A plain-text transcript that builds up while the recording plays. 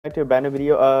back to a brand new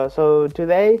video. So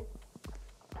today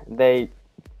they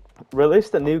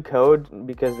released a new code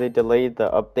because they delayed the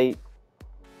update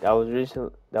that was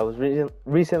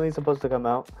recently supposed to come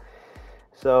out.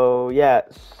 So yeah,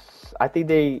 I think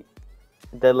they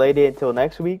delayed it until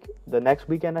next week, the next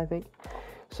weekend, I think.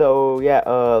 So yeah,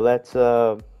 let's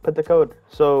put the code.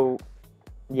 So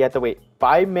you have to wait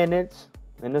 5 minutes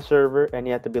in the server, and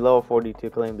you have to be level 40 to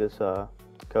claim this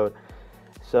code.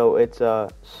 So it's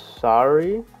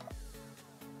sorry,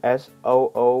 SORRY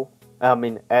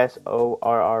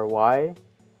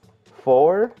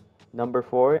 4, number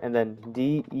 4, and then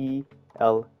DELAY.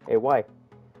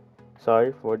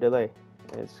 Sorry for delay.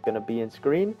 It's gonna be in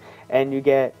screen, and you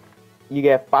get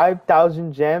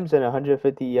 5,000 gems and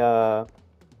 150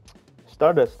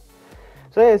 Stardust.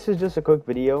 So yeah, this is just a quick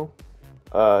video.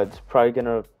 It's probably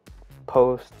gonna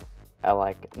post at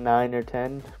like 9 or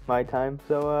 10 my time.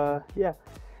 So yeah,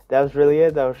 that was really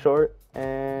it. That was short,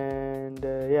 and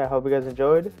yeah, hope you guys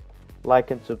enjoyed.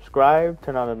 Like and subscribe.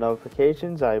 Turn on the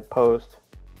notifications. I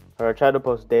try to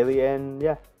post daily, and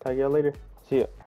yeah, talk to you later. See ya.